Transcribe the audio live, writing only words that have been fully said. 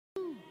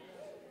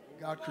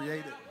God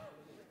created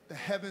the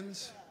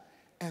heavens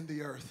and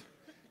the earth.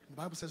 The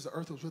Bible says the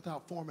earth was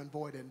without form and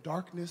void, and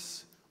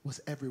darkness was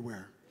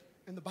everywhere.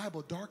 In the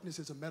Bible, darkness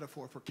is a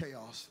metaphor for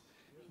chaos.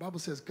 The Bible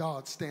says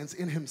God stands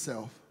in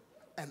himself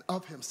and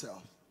of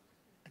himself.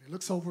 And he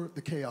looks over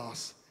the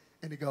chaos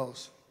and he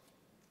goes,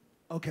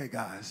 okay,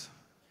 guys,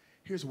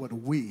 here's what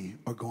we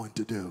are going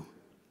to do.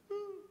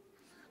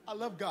 I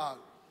love God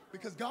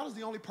because God is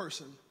the only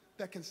person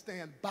that can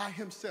stand by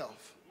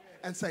himself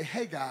and say,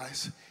 hey,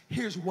 guys,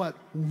 here's what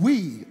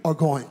we are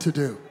going to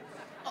do.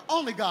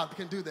 Only God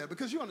can do that,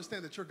 because you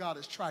understand that your God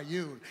is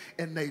triune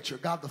in nature.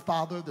 God the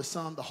Father, the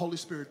Son, the Holy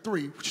Spirit,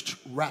 three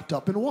wrapped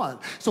up in one.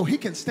 So he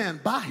can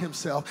stand by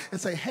himself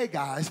and say, hey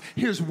guys,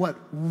 here's what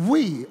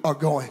we are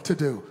going to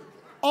do.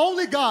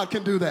 Only God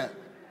can do that.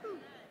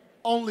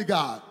 Only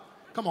God.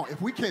 Come on, if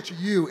we catch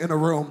you in a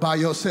room by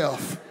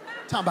yourself,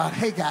 talking about,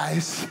 hey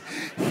guys,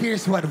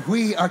 here's what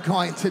we are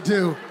going to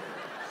do.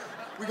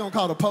 We're going to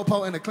call the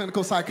popo and the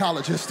clinical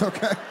psychologist,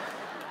 okay?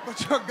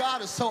 But your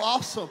God is so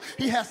awesome.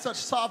 He has such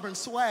sovereign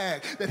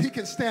swag that he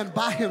can stand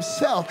by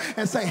himself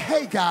and say,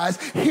 hey guys,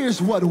 here's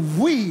what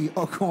we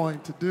are going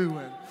to do.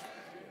 And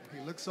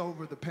he looks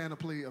over the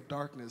panoply of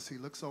darkness. He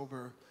looks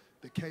over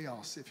the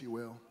chaos, if you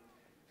will.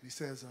 And he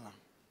says,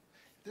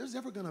 if there's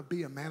ever going to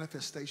be a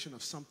manifestation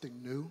of something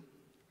new,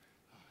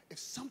 if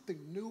something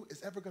new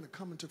is ever going to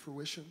come into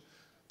fruition,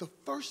 the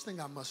first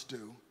thing I must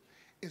do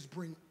is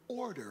bring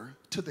order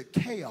to the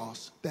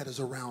chaos that is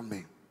around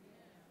me.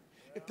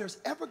 If there's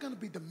ever going to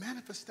be the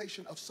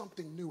manifestation of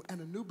something new and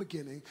a new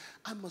beginning,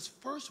 I must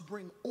first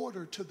bring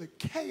order to the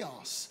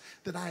chaos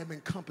that I am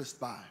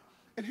encompassed by.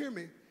 And hear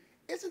me,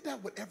 isn't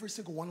that what every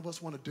single one of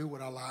us want to do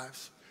with our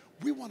lives?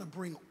 We want to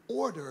bring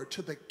order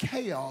to the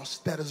chaos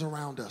that is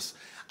around us.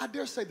 I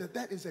dare say that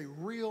that is a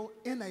real,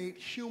 innate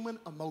human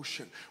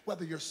emotion.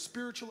 Whether you're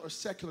spiritual or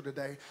secular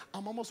today,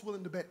 I'm almost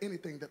willing to bet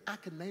anything that I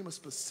can name a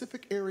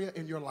specific area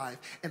in your life,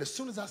 and as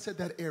soon as I said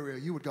that area,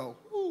 you would go,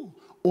 ooh,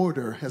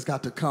 order has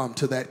got to come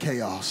to that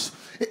chaos.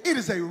 It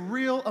is a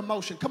real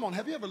emotion. Come on,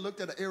 have you ever looked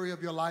at an area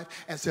of your life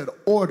and said,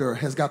 order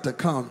has got to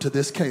come to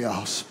this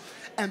chaos?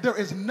 And there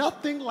is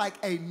nothing like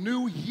a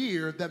new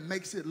year that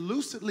makes it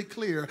lucidly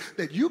clear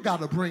that you got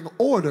to bring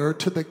order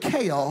to the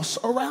chaos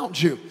around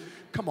you.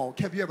 Come on,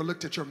 have you ever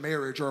looked at your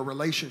marriage or a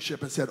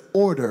relationship and said,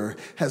 order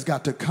has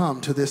got to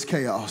come to this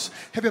chaos?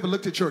 Have you ever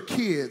looked at your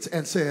kids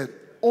and said,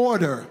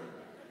 order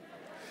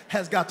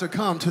has got to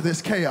come to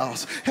this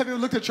chaos? Have you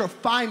ever looked at your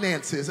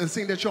finances and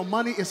seen that your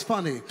money is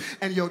funny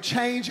and your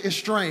change is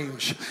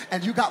strange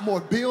and you got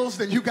more bills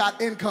than you got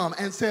income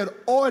and said,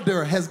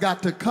 order has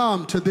got to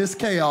come to this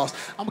chaos?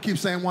 I'm gonna keep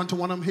saying one till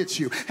one of them hits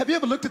you. Have you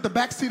ever looked at the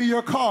back seat of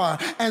your car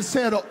and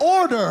said,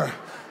 order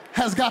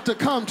has got to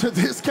come to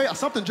this chaos?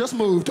 Something just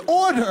moved.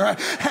 Order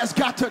has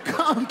got to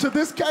come to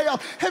this chaos.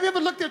 Have you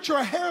ever looked at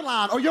your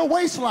hairline or your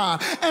waistline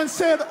and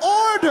said,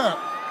 order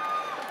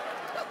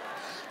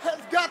has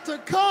got to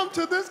come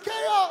to this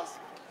chaos?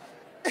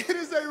 It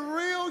is a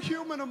real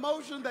human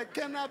emotion that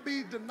cannot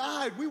be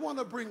denied. We want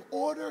to bring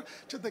order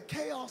to the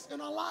chaos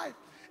in our life.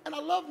 And I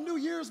love New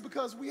Year's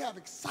because we have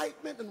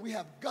excitement and we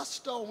have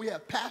gusto and we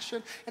have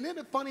passion. And isn't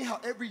it funny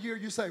how every year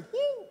you say,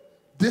 woo,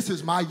 this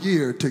is my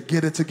year to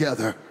get it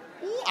together.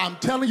 Ooh, I'm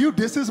telling you,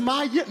 this is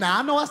my year. Now,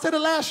 I know I said it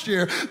last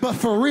year, but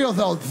for real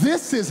though,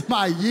 this is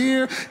my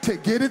year to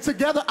get it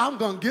together. I'm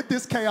going to get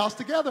this chaos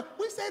together.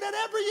 We say that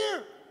every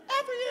year.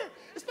 Every year,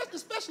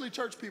 especially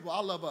church people. I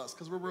love us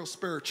because we're real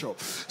spiritual.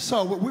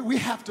 So we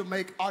have to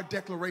make our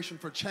declaration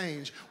for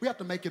change. We have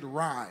to make it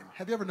rhyme.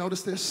 Have you ever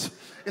noticed this?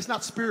 It's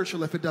not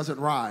spiritual if it doesn't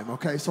rhyme,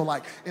 okay? So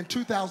like in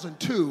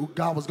 2002,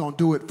 God was going to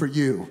do it for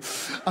you.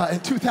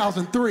 In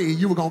 2003,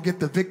 you were going to get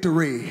the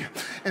victory.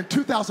 In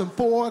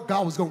 2004,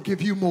 God was going to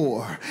give you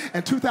more.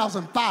 In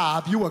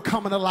 2005, you were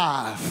coming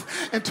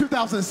alive. In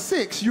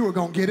 2006, you were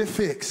going to get it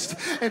fixed.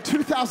 In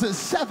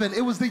 2007,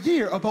 it was the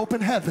year of open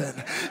heaven.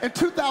 In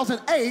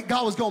 2008,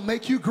 God was going to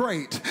make you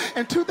great.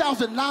 In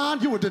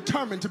 2009, you were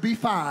determined to be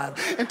fine.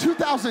 In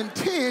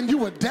 2010, you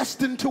were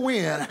destined to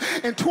win.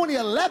 In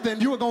 2011,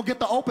 you were going to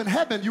get the open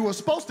heaven you were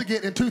supposed to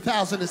get in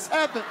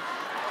 2007.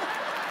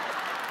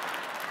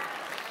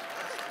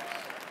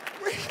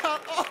 We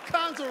got all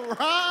kinds of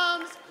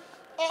rhymes,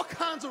 all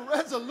kinds of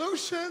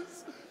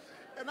resolutions.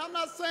 And I'm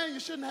not saying you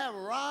shouldn't have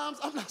rhymes.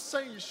 I'm not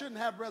saying you shouldn't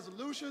have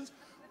resolutions.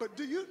 But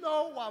do you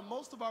know why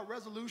most of our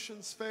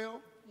resolutions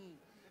fail?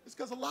 It's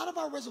because a lot of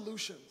our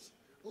resolutions,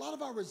 a lot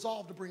of our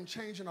resolve to bring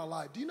change in our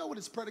life, do you know what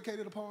it's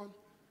predicated upon?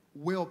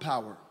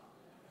 Willpower.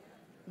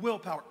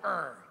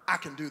 Willpower. I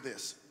can do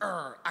this.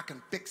 I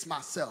can fix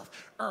myself.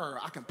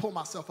 I can pull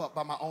myself up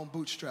by my own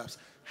bootstraps.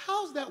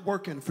 How's that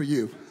working for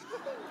you?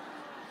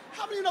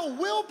 How many know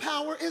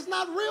willpower is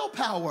not real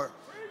power?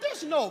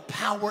 There's no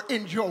power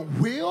in your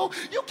will.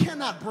 You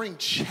cannot bring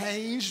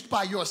change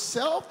by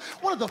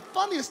yourself. One of the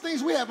funniest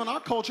things we have in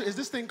our culture is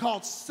this thing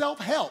called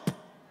self-help.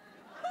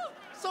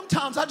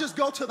 Sometimes I just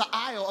go to the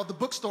aisle of the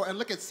bookstore and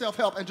look at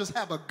self-help and just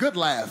have a good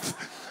laugh.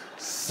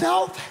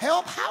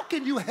 Self-help? How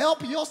can you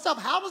help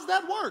yourself? How does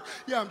that work?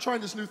 Yeah, I'm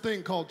trying this new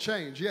thing called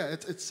change. Yeah,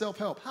 it's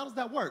self-help. How does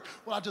that work?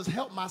 Well, I just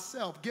help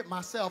myself get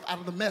myself out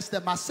of the mess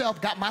that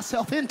myself got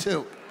myself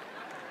into.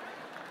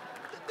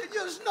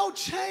 There's no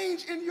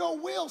change in your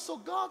will. So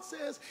God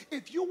says,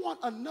 if you want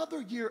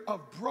another year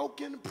of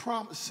broken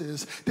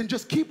promises, then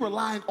just keep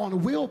relying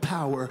on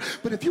willpower.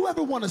 But if you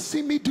ever want to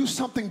see me do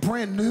something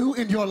brand new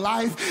in your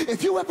life,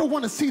 if you ever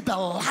want to see the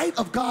light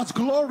of God's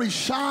glory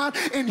shine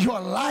in your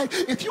life,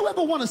 if you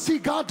ever want to see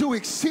God do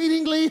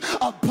exceedingly,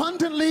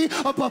 abundantly,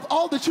 above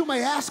all that you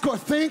may ask or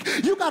think,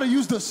 you got to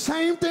use the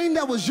same thing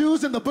that was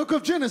used in the book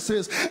of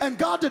Genesis. And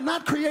God did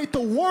not create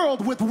the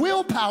world with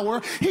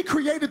willpower. He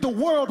created the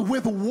world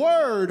with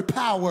word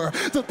power.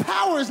 The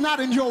power is not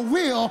in your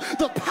will.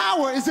 The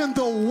power is in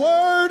the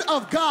word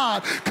of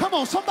God. Come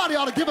on, somebody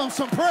ought to give him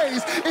some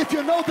praise if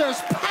you know there's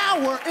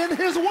power in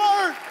his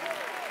word.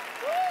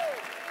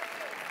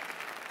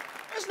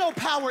 There's no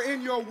power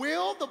in your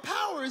will. The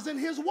power is in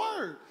his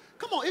word.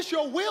 Come on, it's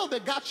your will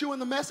that got you in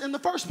the mess in the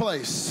first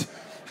place.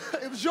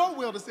 It was your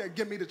will that said,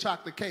 give me the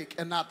chocolate cake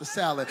and not the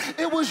salad.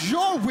 It was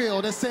your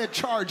will that said,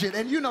 charge it,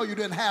 and you know you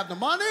didn't have the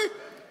money.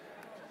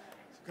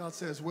 God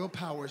says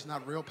willpower is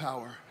not real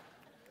power.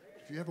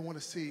 If you ever want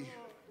to see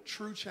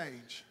true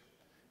change,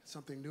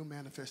 something new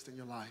manifest in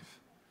your life,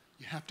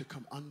 you have to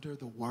come under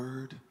the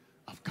word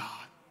of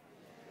God.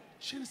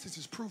 Genesis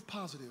is proof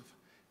positive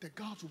that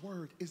God's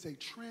word is a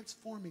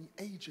transforming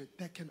agent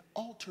that can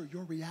alter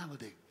your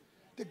reality.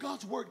 That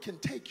God's word can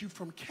take you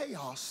from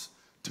chaos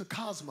to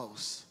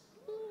cosmos.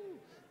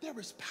 There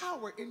is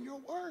power in your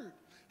word.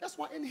 That's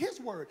why in his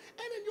word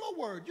and in your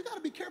word, you got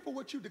to be careful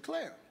what you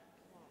declare.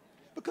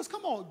 Because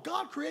come on,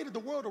 God created the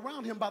world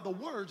around him by the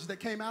words that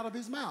came out of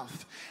his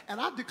mouth.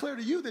 And I declare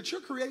to you that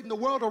you're creating the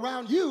world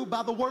around you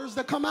by the words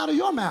that come out of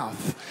your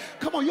mouth.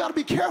 Come on, you ought to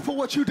be careful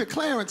what you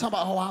declare and talk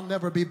about, oh, I'll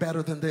never be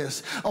better than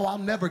this. Oh, I'll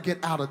never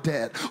get out of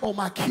debt. Oh,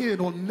 my kid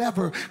will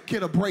never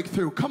get a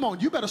breakthrough. Come on,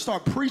 you better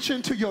start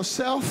preaching to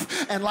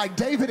yourself and like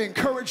David,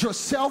 encourage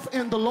yourself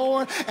in the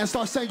Lord and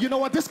start saying, you know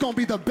what, this is going to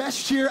be the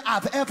best year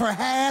I've ever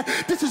had.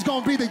 This is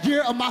going to be the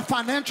year of my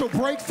financial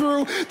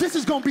breakthrough. This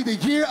is going to be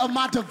the year of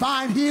my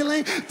divine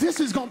healing. This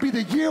is going to be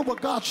the year where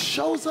God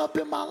shows up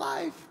in my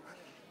life.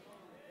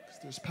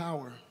 There's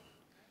power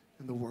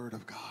in the word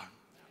of God.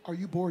 Are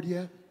you bored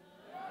yet?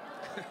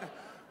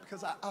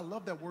 Because I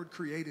love that word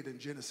created in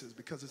Genesis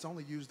because it's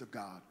only used of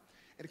God.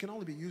 And it can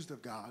only be used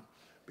of God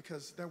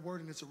because that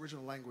word in its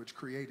original language,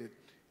 created,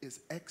 is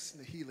ex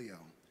nihilo.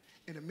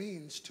 And it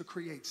means to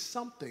create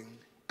something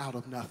out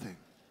of nothing.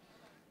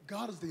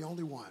 God is the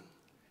only one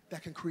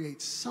that can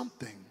create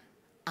something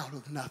out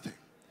of nothing.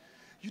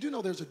 You do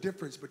know there's a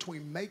difference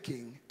between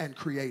making and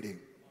creating.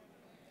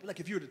 Like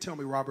if you were to tell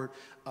me, Robert,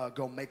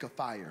 go make a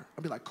fire,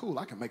 I'd be like, cool,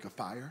 I can make a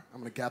fire.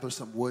 I'm going to gather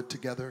some wood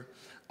together.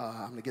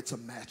 I'm going to get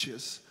some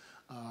matches.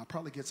 I'll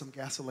probably get some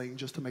gasoline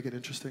just to make it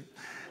interesting.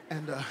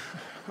 And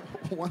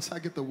once I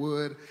get the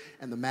wood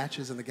and the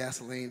matches and the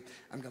gasoline,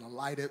 I'm going to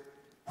light it.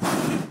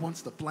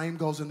 Once the flame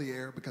goes in the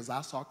air, because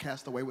I saw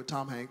Castaway with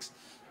Tom Hanks,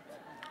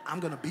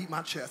 I'm going to beat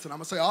my chest and I'm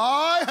going to say,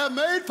 I have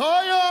made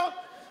fire.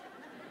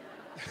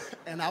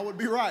 And I would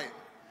be right.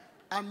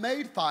 I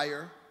made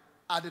fire,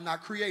 I did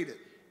not create it.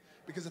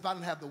 Because if I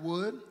didn't have the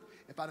wood,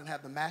 if I didn't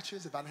have the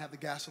matches, if I didn't have the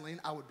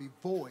gasoline, I would be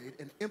void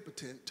and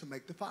impotent to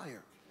make the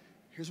fire.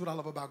 Here's what I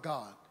love about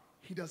God.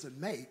 He doesn't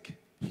make,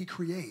 he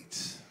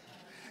creates.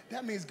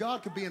 That means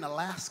God could be in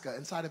Alaska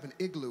inside of an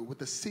igloo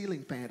with a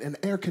ceiling fan and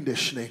air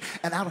conditioning,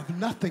 and out of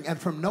nothing and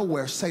from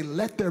nowhere say,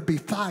 let there be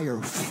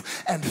fire,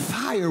 and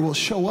fire will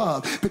show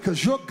up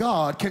because your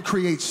God can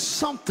create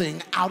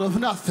something out of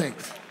nothing.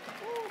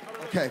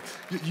 Okay,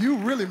 you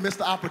really missed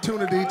the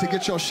opportunity to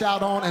get your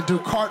shout on and do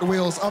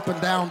cartwheels up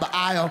and down the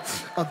aisle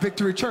of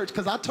Victory Church,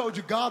 because I told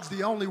you God's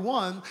the only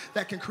one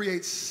that can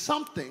create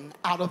something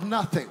out of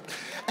nothing.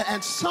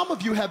 And some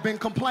of you have been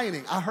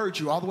complaining. I heard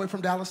you all the way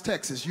from Dallas,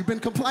 Texas. You've been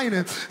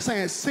complaining,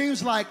 saying, it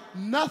seems like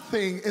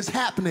nothing is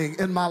happening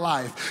in my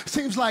life.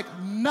 Seems like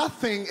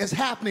nothing is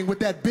happening with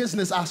that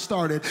business I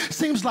started.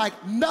 Seems like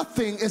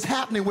nothing is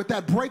happening with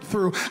that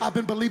breakthrough I've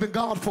been believing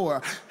God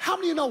for. How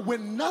many of you know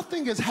when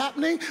nothing is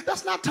happening,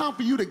 that's not time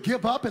for you to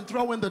give up and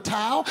throw in the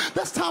towel.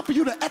 That's time for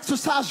you to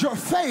exercise your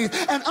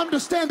faith and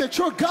understand that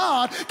your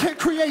God can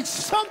create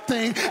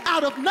something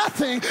out of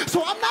nothing.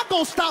 So I'm not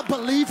going to stop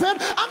believing.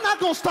 I'm not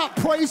going to stop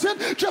praising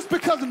just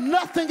because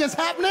nothing is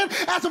happening.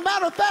 As a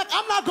matter of fact,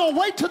 I'm not going to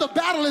wait till the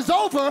battle is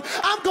over.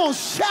 I'm going to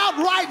shout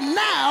right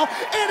now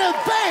in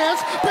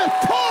advance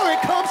before it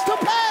comes to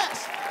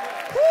pass.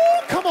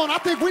 Woo, come on, I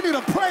think we need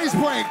a praise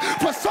break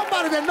for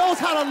somebody that knows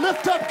how to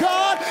lift up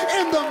God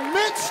in the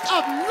midst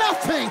of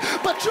nothing.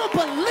 But you're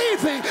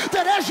believing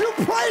that as you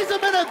praise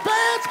him in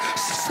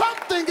advance,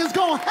 something is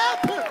going to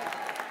happen.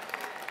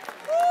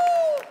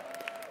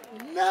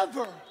 Woo.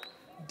 Never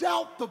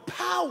doubt the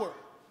power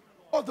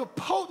or the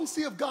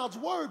potency of God's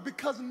word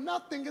because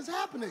nothing is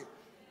happening.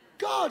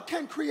 God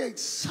can create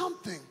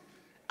something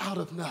out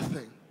of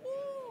nothing.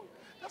 Woo.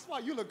 That's why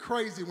you look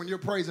crazy when you're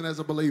praising as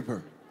a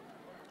believer.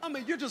 I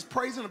mean, you're just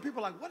praising and people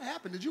are like, what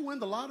happened? Did you win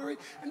the lottery?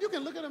 And you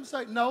can look at them and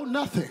say, no,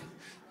 nothing.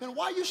 Then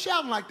why are you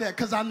shouting like that?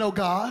 Because I know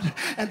God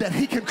and that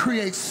he can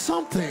create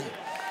something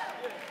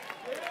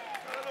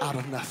out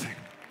of nothing.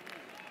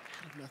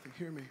 Out of nothing.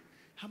 Hear me.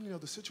 How many know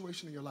the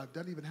situation in your life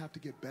doesn't even have to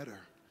get better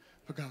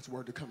for God's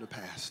word to come to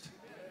pass?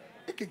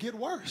 It could get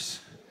worse.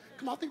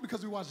 Come on, I think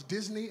because we watch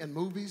Disney and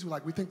movies,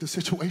 we think the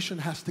situation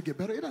has to get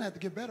better. It doesn't have to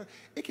get better.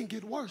 It can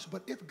get worse.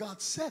 But if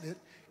God said it,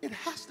 it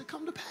has to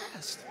come to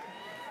pass.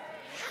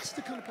 It has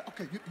to come to pass.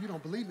 Okay, you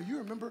don't believe me. You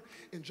remember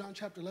in John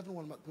chapter 11,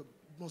 one of the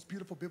most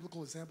beautiful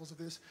biblical examples of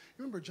this?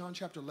 You remember John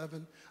chapter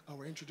 11,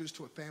 we're introduced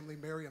to a family,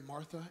 Mary and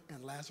Martha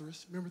and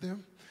Lazarus. Remember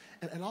them?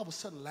 And all of a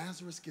sudden,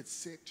 Lazarus gets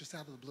sick just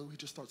out of the blue. He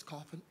just starts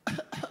coughing.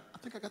 I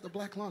think I got the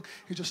black lung.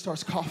 He just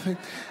starts coughing.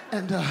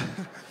 And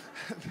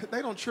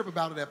they don't trip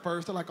about it at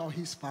first. They're like, oh,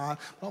 he's fine.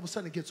 But all of a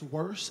sudden, it gets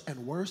worse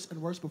and worse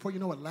and worse. Before you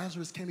know it,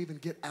 Lazarus can't even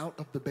get out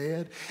of the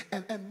bed.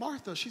 And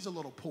Martha, she's a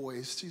little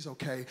poised. She's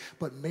okay.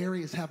 But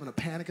Mary is having a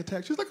panic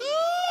attack. She's like,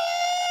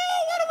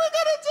 oh, what are we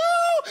going to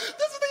do?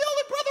 This is the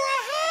only brother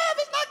I have.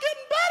 It's not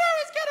getting better.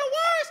 It's getting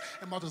worse.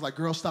 And Martha's like,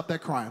 girl, stop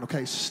that crying,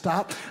 okay?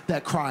 Stop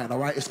that crying, all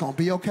right? It's going to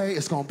be okay.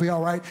 It's going to be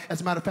all right. As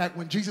a matter of fact,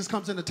 when Jesus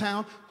comes into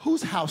town,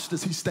 whose house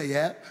does he stay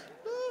at?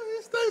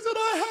 He stays at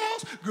our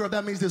house. Girl,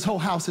 that means this whole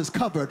house is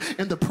covered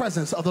in the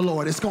presence of the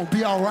Lord. It's going to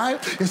be all right.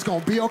 It's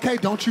going to be okay.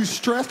 Don't you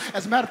stress.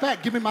 As a matter of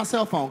fact, give me my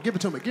cell phone. Give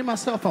it to me. Give me my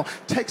cell phone.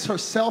 Takes her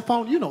cell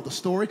phone. You know the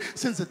story.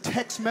 Sends a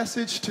text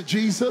message to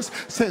Jesus.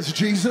 Says,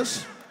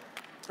 Jesus,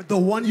 the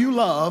one you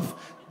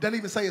love, doesn't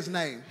even say his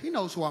name. He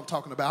knows who I'm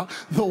talking about.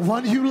 The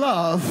one you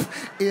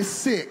love is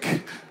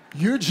sick.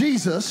 You're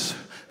Jesus.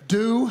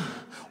 Do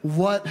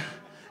what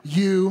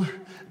you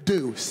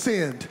do.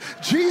 Send.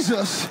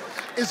 Jesus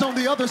is on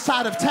the other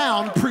side of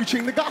town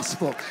preaching the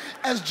gospel.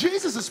 As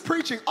Jesus is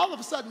preaching, all of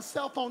a sudden,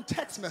 cell phone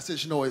text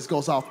message noise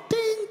goes off.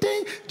 Ding,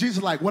 ding. Jesus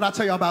is like, what I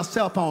tell you about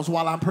cell phones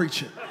while I'm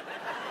preaching?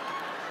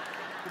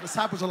 The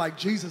disciples are like,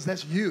 Jesus,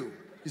 that's you.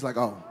 He's like,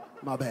 oh,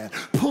 my bad.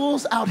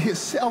 Pulls out his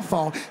cell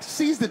phone,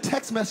 sees the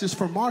text message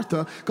from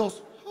Martha,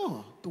 goes,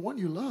 huh, the one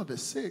you love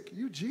is sick.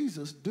 You,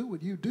 Jesus, do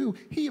what you do.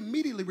 He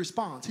immediately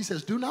responds. He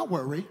says, do not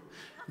worry.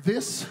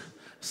 This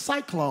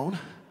cyclone,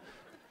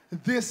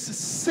 this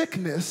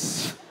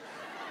sickness,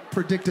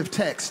 predictive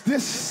text,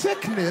 this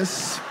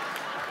sickness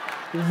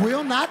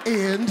will not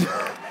end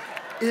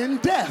in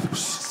death.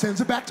 Sends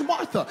it back to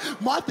Martha.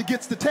 Martha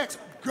gets the text.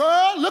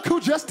 Girl, look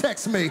who just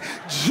texted me.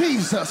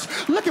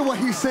 Jesus. Look at what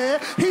he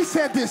said. He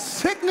said this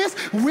sickness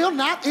will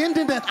not end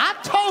in death. I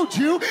told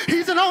you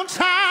he's an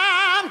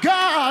on-time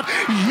God.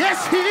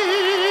 Yes, he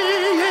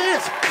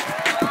is.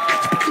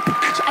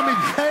 I mean,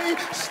 they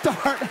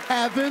start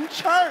having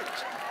church.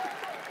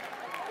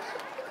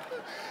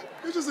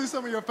 You just see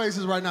some of your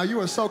faces right now.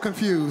 You are so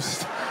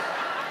confused.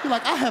 You're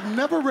like, I have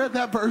never read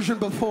that version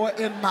before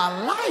in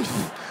my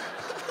life.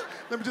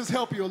 Let me just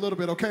help you a little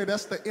bit, okay?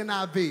 That's the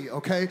NIV,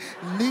 okay?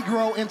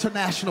 Negro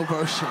International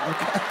Version,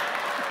 okay?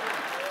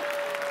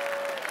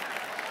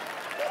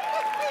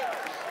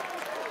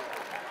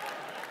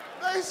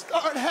 They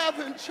start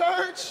having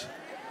church.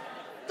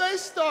 They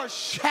start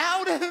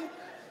shouting.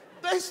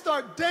 They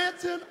start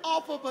dancing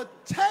off of a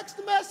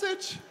text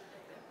message.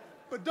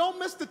 But don't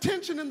miss the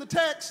tension in the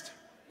text.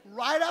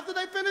 Right after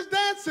they finish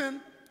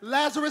dancing,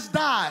 Lazarus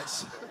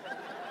dies.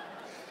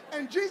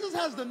 And Jesus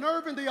has the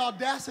nerve and the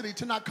audacity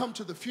to not come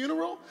to the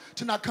funeral,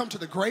 to not come to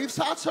the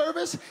graveside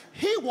service.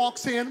 He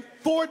walks in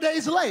 4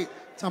 days late.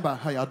 Talking about,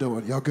 how y'all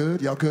doing? Y'all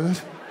good? Y'all good?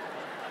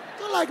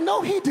 They're like,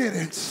 no, he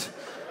didn't.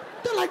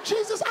 They're like,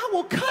 Jesus, I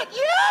will cut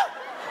you.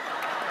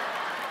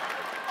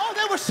 Oh,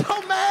 they were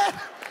so mad.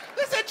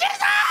 They said, Jesus,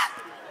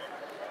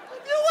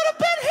 if you would have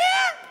been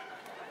here,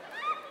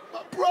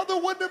 my brother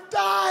wouldn't have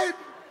died.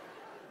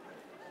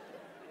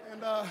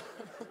 And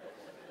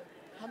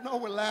I know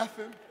we're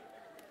laughing.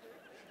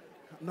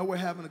 I know we're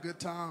having a good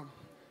time.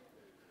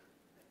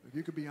 If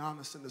you could be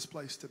honest in this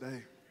place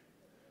today,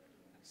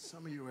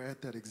 some of you are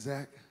at that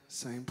exact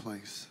same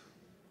place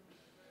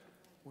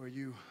where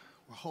you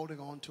were holding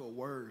on to a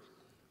word,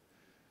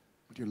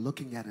 but you're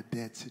looking at a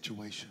dead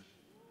situation.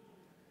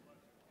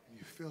 And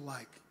you feel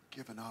like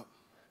giving up.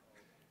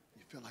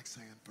 You feel like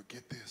saying,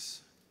 forget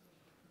this.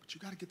 But you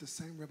got to get the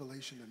same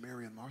revelation that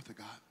Mary and Martha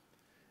got.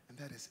 And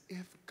that is,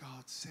 if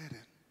God said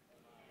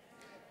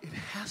it, it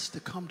has to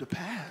come to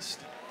pass.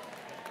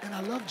 And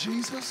I love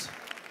Jesus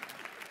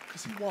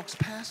because he walks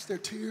past their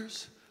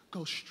tears,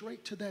 goes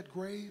straight to that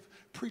grave,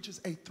 preaches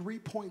a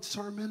 3-point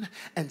sermon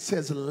and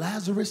says,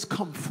 Lazarus,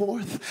 come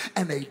forth,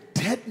 and a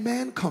dead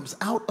man comes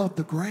out of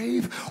the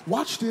grave.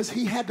 Watch this.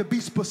 He had to be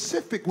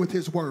specific with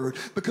his word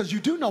because you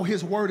do know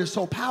his word is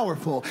so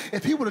powerful.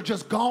 If he would have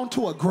just gone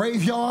to a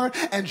graveyard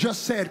and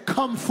just said,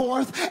 come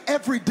forth,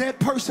 every dead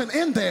person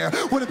in there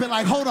would have been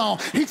like, hold on,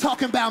 he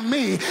talking about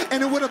me,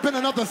 and it would have been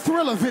another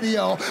Thriller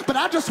video. But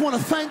I just want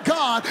to thank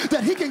God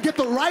that he can get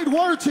the right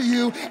word to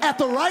you at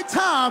the right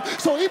time.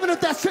 So even if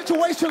that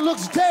situation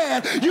looks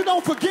dead, you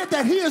don't forget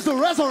that he is the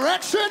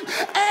resurrection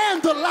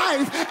and the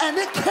life, and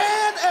it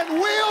can and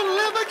will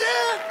live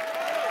again.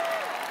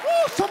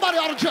 Woo, Somebody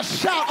ought to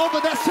just shout over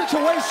that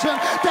situation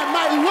that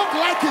might look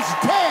like it's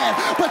dead,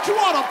 but you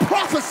ought to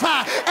prophesy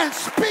and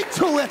speak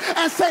to it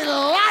and say,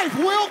 life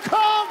will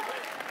come.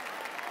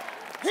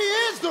 He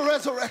is the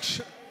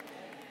resurrection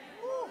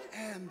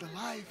and the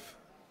life.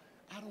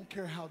 I don't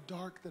care how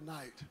dark the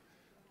night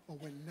or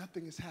when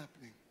nothing is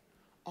happening.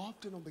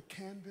 Often on the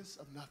canvas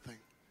of nothing,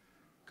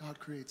 God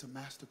creates a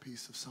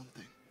masterpiece of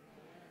something,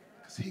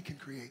 because he can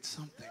create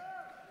something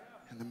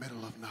in the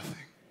middle of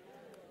nothing.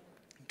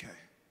 Okay.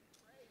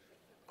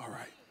 All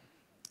right.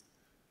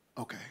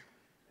 Okay.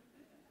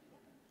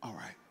 All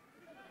right.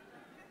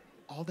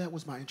 All that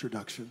was my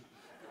introduction.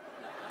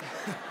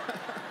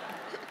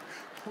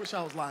 I wish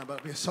I was lying, but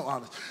I'm being so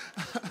honest.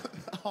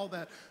 All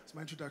that was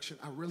my introduction.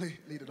 I really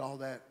needed all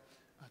that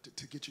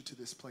to get you to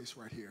this place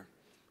right here.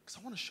 Because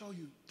I want to show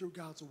you through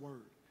God's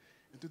word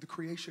and through the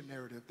creation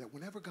narrative that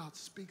whenever God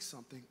speaks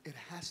something, it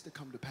has to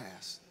come to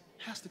pass.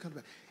 It has to come to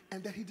pass.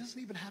 And that he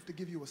doesn't even have to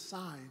give you a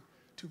sign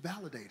to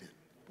validate it.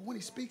 But when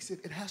he speaks it,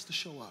 it has to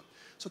show up.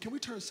 So can we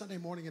turn Sunday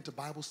morning into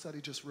Bible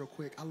study just real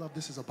quick? I love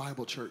this is a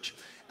Bible church.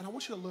 And I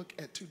want you to look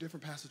at two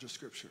different passages of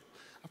scripture.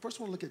 I first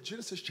want to look at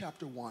Genesis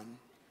chapter 1,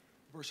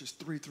 verses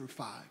 3 through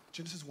 5.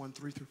 Genesis 1,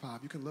 3 through 5.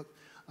 You can look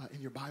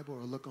in your Bible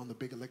or look on the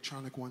big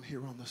electronic one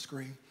here on the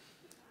screen.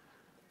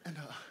 And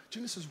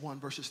Genesis 1,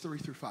 verses 3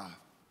 through 5.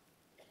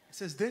 It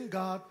says, then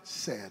God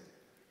said,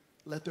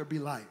 let there be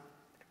light.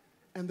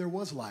 And there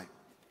was light.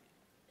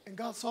 And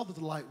God saw that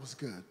the light was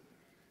good.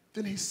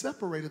 Then he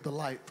separated the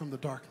light from the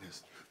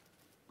darkness.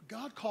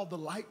 God called the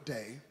light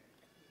day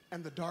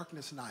and the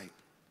darkness night.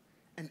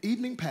 And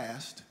evening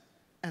passed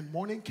and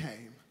morning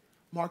came,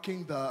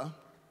 marking the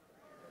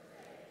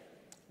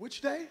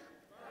which day?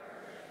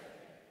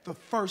 The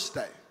first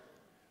day.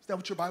 Is that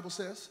what your Bible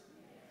says?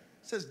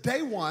 It says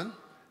day one,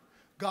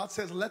 God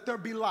says, let there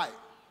be light.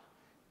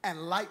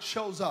 And light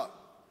shows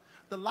up.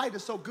 The light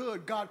is so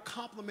good, God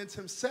compliments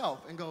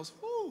himself and goes,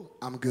 ooh,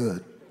 I'm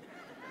good.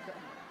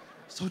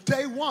 So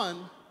day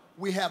one,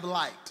 we have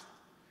light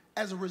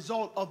as a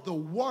result of the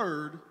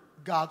word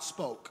God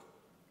spoke.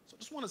 So I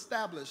just want to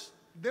establish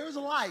there's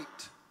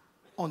light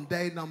on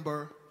day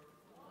number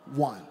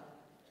 1.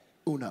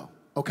 Uno.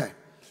 Okay.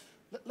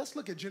 Let's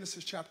look at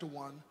Genesis chapter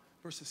 1,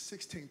 verses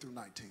 16 through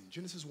 19.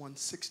 Genesis 1,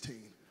 16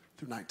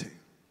 through 19. It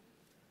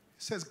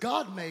says,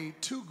 God made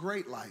 2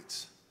 great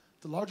lights,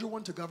 the larger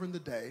one to govern the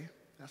day,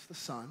 that's the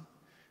sun,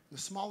 and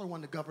the smaller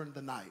one to govern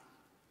the night,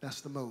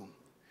 that's the moon.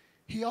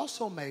 He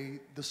also made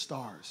the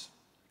stars.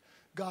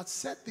 God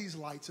set these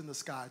lights in the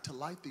sky to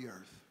light the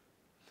earth,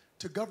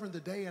 to govern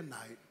the day and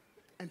night,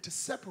 and to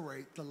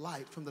separate the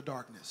light from the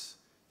darkness.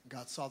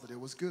 God saw that it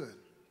was good.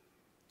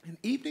 And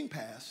evening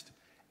passed,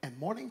 and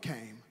morning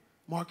came,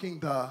 marking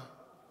the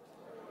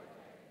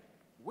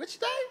which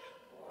day?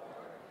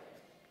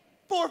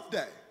 Fourth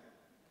day.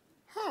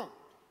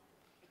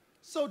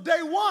 So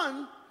day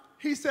 1,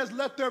 he says,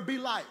 let there be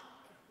light.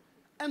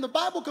 And the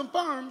Bible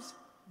confirms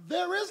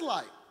there is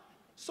light.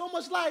 So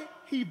much light,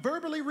 he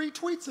verbally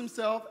retweets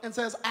himself and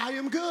says, I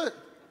am good.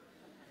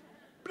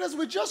 But as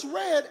we just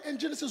read in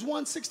Genesis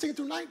 1, 16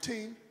 through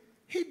 19,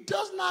 he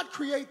does not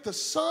create the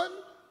sun,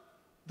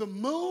 the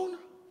moon,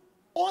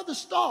 or the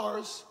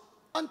stars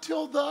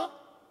until the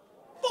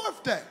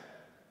 4th day.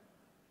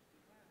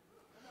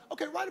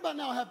 Okay, right about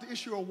now I have to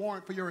issue a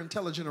warrant for your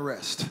intelligent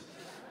arrest.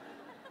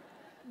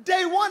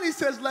 Day 1, he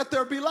says, let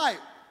there be light.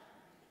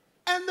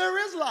 And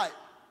there is light.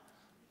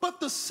 But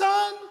the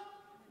sun,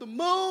 the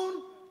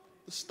moon,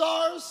 the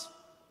stars,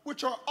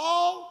 which are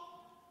all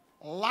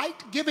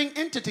light-giving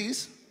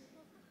entities,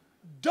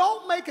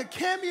 don't make a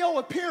cameo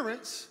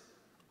appearance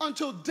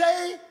until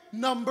day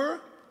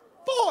number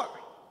 4.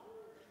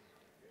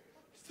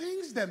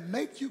 Things that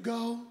make you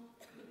go.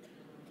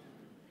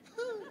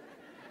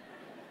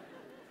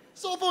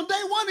 So if on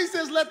day 1 he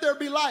says, let there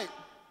be light,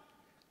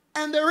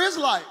 and there is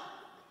light,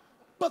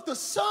 but the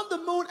sun, the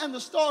moon, and the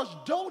stars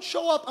don't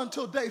show up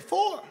until day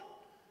 4,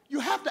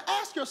 you have to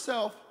ask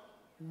yourself,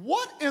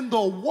 what in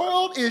the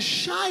world is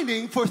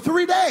shining for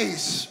 3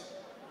 days?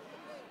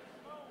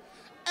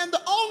 And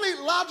the only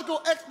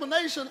logical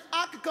explanation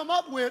I could come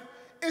up with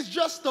is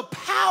just the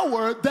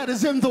power that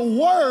is in the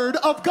word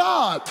of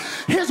God.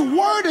 His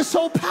word is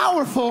so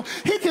powerful,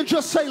 he can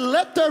just say,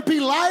 let there be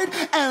light,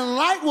 and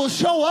light will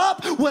show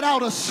up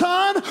without a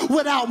sun,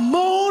 without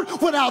moon,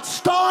 without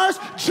stars,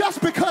 just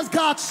because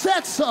God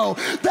said so.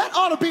 That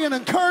ought to be an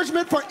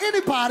encouragement for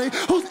anybody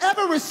who's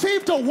ever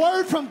received a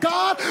word from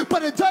God,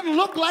 but it doesn't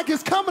look like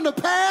it's coming to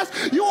pass.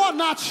 You ought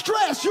not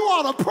stress, you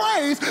ought to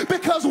praise,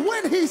 because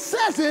when he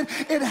says it,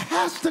 it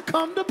has to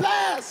come to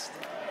pass.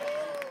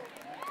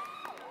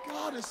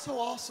 God is so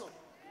awesome.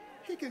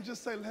 He can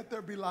just say, let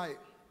there be light,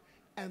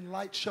 and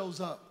light shows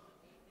up.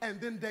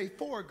 And then day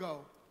 4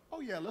 go,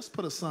 oh yeah, let's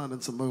put a sun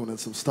and some moon and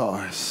some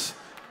stars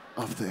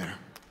up there.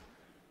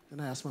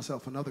 Then I ask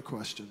myself another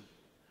question.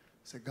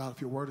 I said, God,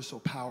 if your word is so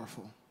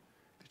powerful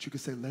that you can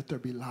say, let there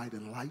be light,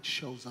 and light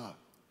shows up,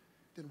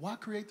 then why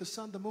create the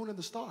sun, the moon, and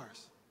the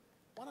stars?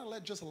 Why not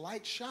let just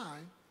light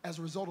shine as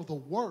a result of the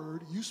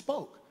word you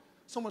spoke?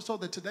 So much so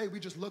that today we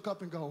just look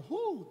up and go,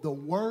 whoo, the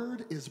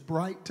word is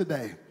bright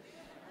today.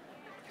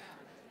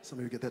 Some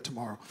of you get that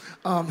tomorrow.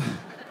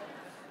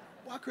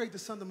 Why create the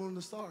sun, the moon, and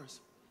the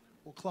stars?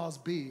 Well, clause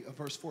B of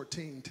verse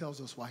 14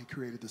 tells us why he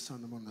created the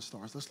sun, the moon, and the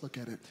stars. Let's look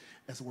at it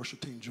as the worship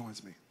team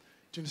joins me.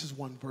 Genesis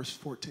 1, verse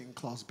 14,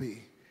 clause B.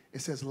 It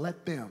says,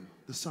 let them,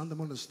 the sun, the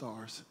moon, and the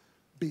stars,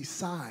 be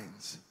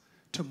signs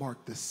to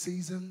mark the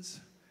seasons,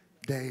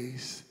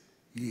 days,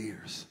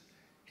 years.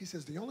 He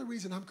says, the only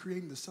reason I'm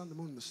creating the sun, the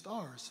moon, and the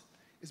stars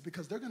is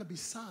because they're going to be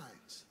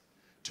signs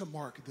to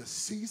mark the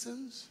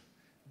seasons,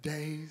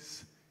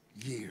 days,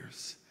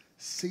 years.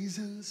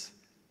 Seasons,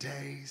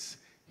 days,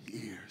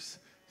 years.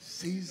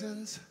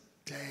 Seasons,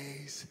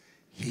 days,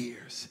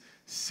 years.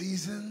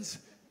 Seasons,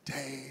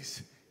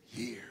 days,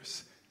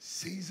 years.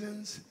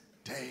 Seasons,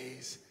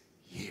 days,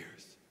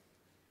 years.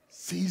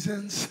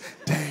 Seasons,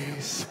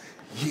 days,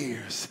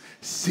 years.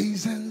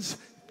 Seasons,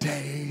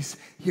 days,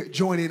 years.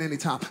 Join in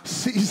anytime.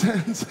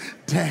 Seasons,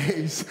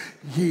 days,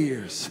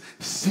 years.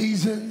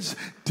 Seasons,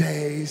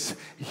 days,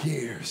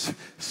 years.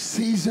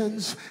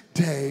 Seasons,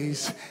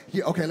 days,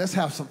 years. Okay, let's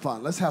have some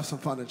fun. Let's have some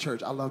fun in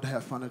church. I love to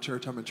have fun in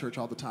church. I'm in church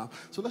all the time.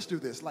 So let's do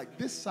this. Like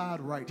this side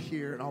right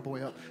here and all the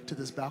way up to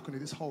this balcony,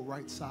 this whole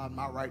right side,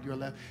 my right, your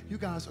left, you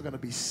guys are going to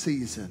be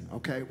seasoned,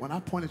 okay? When I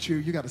point at you,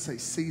 you got to say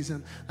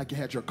seasoned like you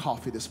had your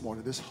coffee this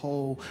morning. This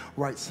whole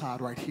right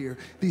side right here.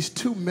 These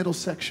two middle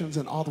sections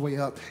and all the way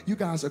up, you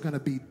guys are going to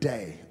be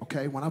day,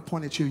 okay? When I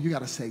point at you, you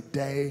got to say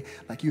day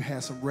like you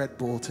had some Red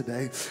Bull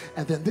today.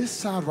 And then this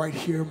side right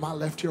here, my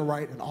left, your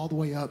right, and all the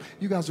way up,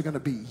 you guys are going to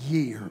be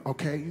year,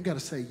 okay? You got to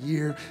say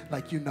year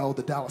like you know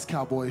the Dallas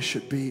Cowboys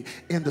should be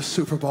in the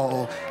Super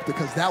Bowl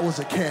because that was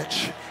a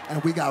catch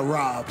and we got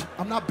robbed.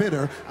 I'm not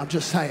bitter, I'm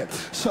just saying.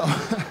 So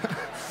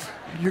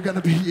you're going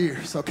to be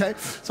years, okay?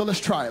 So let's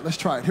try it. Let's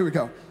try it. Here we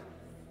go.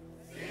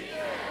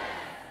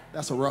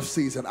 That's a rough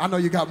season. I know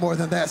you got more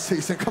than that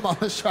season. Come on,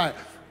 let's try it.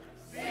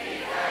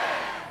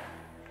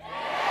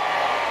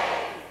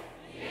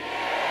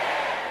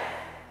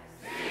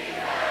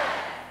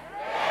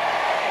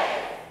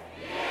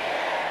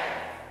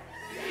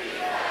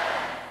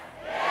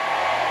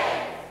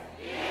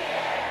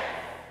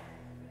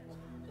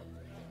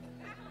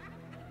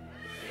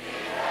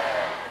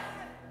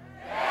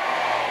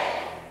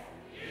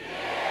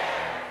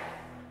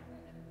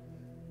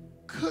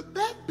 Could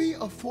that be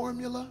a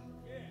formula?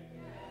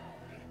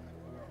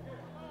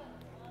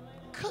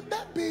 Could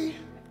that be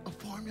a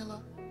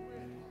formula?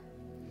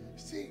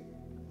 See,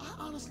 I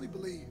honestly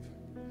believe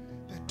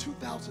that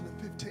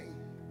 2015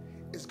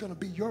 is going to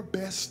be your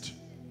best.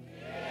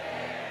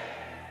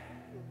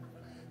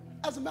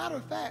 As a matter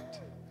of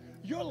fact,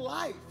 your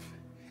life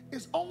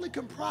is only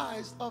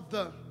comprised of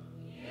the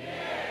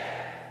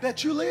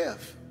that you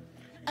live.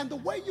 And the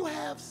way you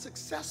have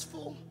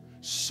successful,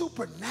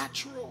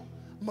 supernatural,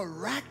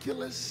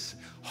 miraculous,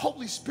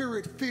 Holy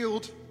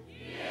Spirit-filled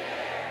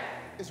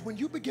is when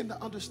you begin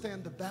to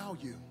understand the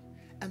value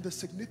and the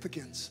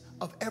significance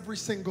of every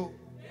single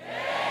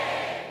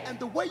and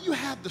the way you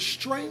have the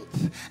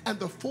strength and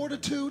the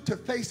fortitude to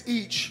face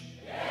each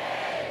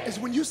is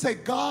when you say,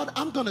 God,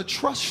 I'm going to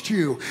trust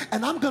you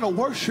and I'm going to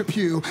worship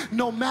you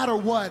no matter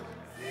what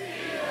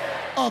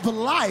of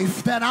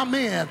life that I'm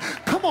in.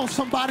 Come on,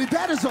 somebody.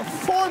 That is a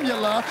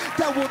formula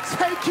that will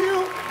take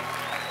you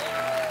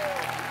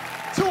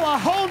to a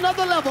whole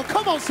nother level.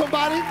 Come on,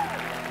 somebody.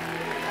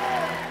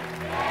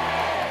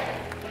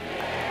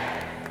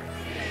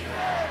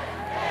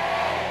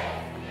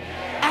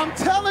 I'm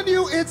telling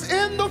you, it's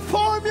in the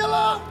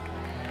formula.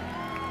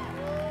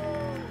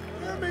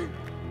 Hear me?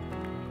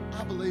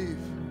 I believe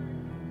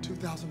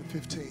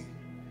 2015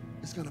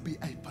 is going to be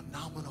a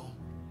phenomenal.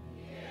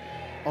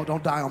 Oh,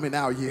 don't die on me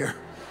now, year.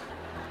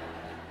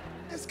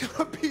 It's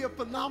going to be a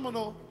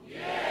phenomenal.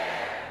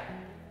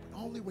 But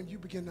only when you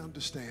begin to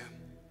understand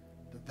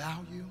the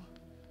value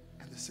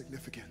and the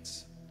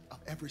significance of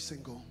every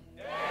single.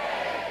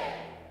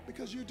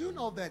 Because you do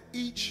know that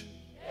each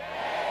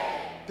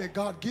that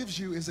God gives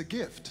you is a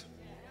gift.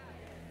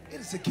 It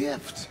is a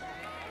gift.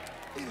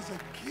 It is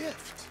a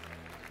gift.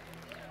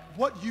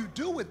 What you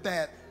do with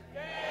that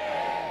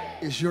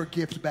is your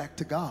gift back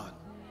to God.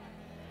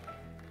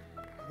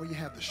 When you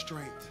have the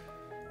strength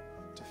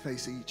to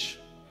face each.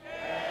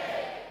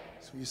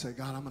 So you say,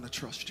 God, I'm going to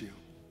trust you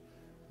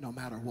no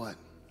matter what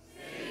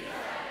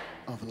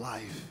of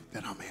life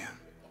that I'm in.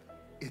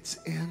 It's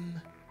in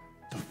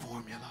the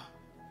formula.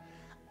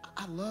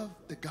 I love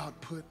that God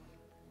put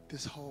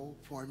this whole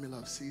formula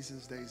of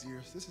seasons, days,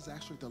 years. This is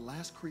actually the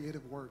last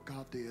creative work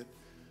God did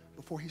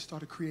before he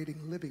started creating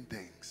living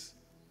things.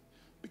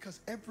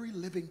 Because every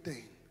living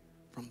thing,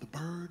 from the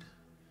bird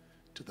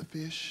to the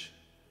fish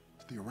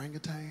to the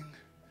orangutan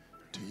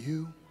to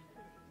you,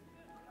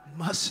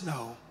 must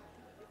know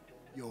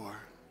your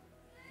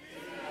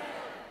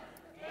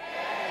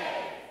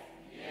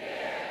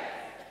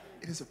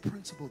it is a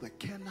principle that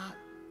cannot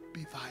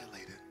be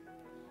violated.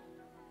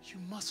 You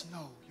must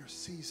know your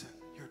season,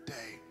 your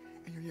day,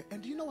 and your year.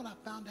 And do you know what I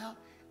found out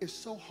is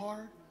so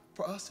hard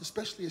for us,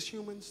 especially as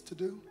humans, to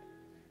do?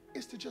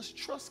 Is to just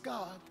trust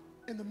God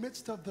in the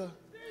midst of the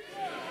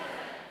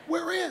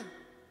we're in.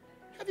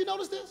 Have you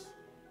noticed this?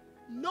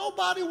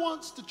 Nobody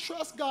wants to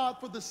trust God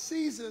for the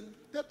season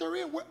that they're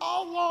in. We're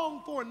all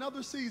long for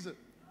another season.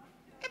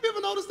 Have you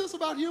ever noticed this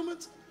about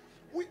humans?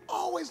 We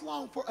always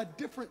long for a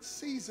different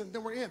season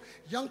than we're in.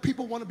 Young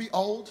people want to be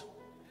old.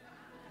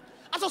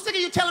 I'm so sick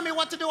of you telling me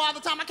what to do all the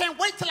time. I can't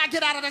wait till I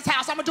get out of this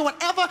house. I'm going to do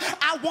whatever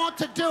I want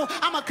to do.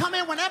 I'm going to come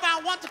in whenever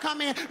I want to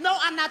come in. No,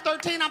 I'm not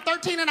 13. I'm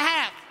 13 and a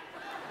half.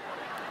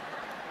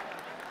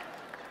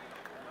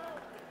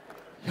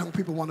 Young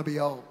people want to be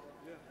old.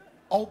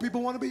 Old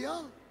people want to be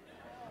young.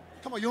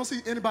 Come on, you don't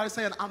see anybody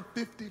saying, I'm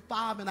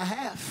 55 and a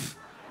half.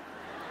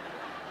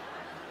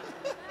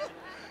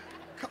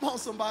 Come on,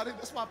 somebody.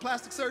 That's why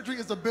plastic surgery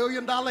is $1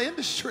 billion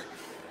industry.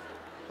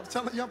 I was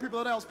telling young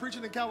people that I was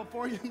preaching in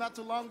California not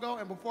too long ago,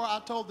 and before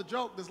I told the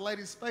joke, this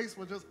lady's face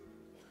was just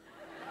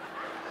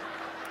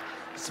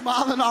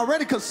smiling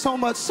already because so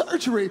much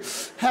surgery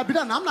had been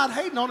done. I'm not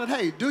hating on it.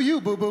 Hey, do you,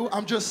 boo-boo?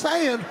 I'm just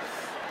saying.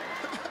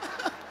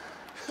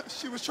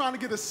 She was trying to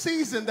get a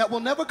season that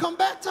will never come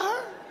back to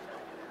her.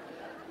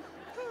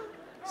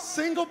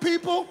 Single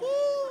people,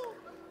 woo,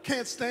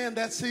 can't stand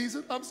that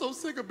season. I'm so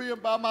sick of being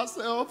by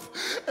myself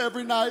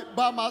every night,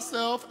 by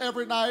myself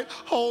every night,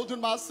 holding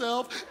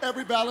myself.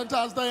 Every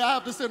Valentine's Day, I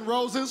have to send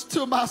roses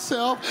to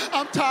myself.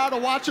 I'm tired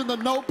of watching The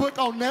Notebook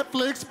on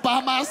Netflix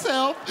by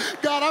myself.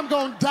 God, I'm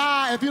going to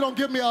die if you don't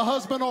give me a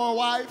husband or a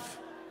wife.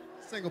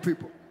 Single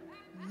people,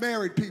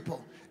 married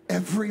people.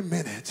 Every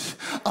minute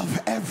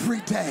of every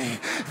day,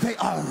 they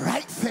are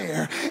right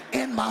there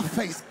in my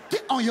face.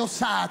 Get on your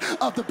side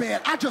of the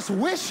bed. I just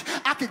wish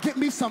I could get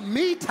me some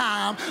me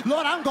time.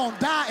 Lord, I'm going to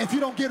die if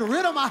you don't get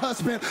rid of my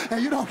husband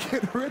and you don't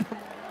get rid of me.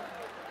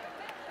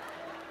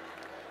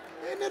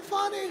 Isn't it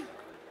funny?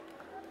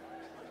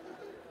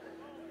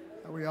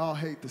 We all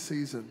hate the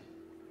season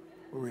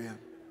we're in.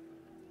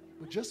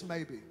 But just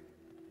maybe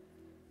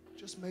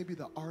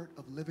the art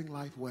of living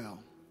life well,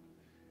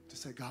 to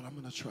say, God, I'm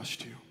going to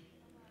trust you.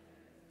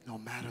 No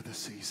matter the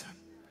season.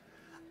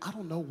 I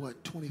don't know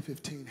what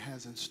 2015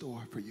 has in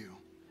store for you,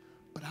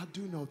 but I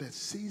do know that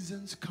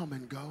seasons come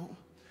and go,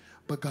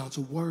 but God's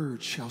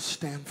word shall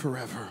stand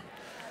forever.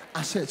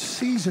 I said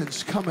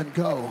seasons come and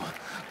go,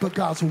 but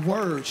God's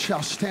word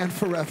shall stand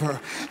forever.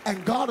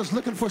 And God is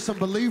looking for some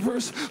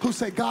believers who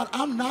say, God,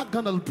 I'm not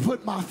going to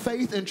put my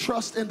faith and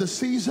trust in the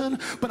season,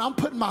 but I'm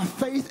putting my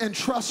faith and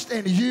trust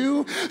in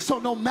you. So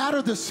no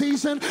matter the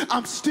season,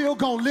 I'm still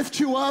going to lift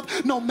you up.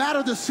 No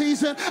matter the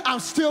season, I'm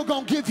still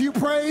going to give you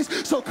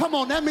praise. So come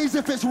on, that means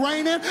if it's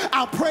raining,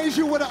 I'll praise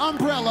you with an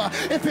umbrella.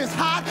 If it's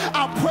hot,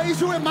 I'll praise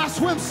you in my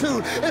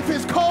swimsuit. If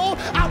it's cold,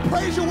 I'll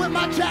praise you with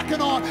my jacket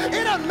on.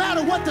 It doesn't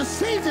matter what the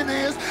season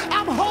is.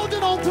 I'm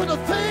holding on to the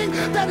thing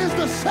that is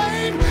the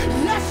same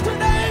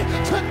yesterday,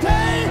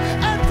 today,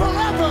 and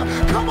forever.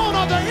 Come on,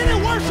 are there any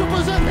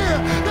worshipers in here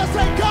that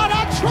say, God,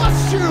 I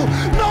trust you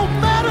no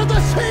matter the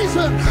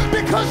season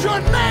because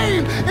your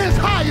name is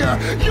higher,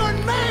 your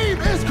name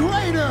is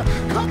greater.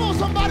 Come on,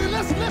 somebody,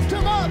 let's lift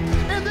him up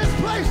in this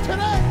place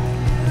today.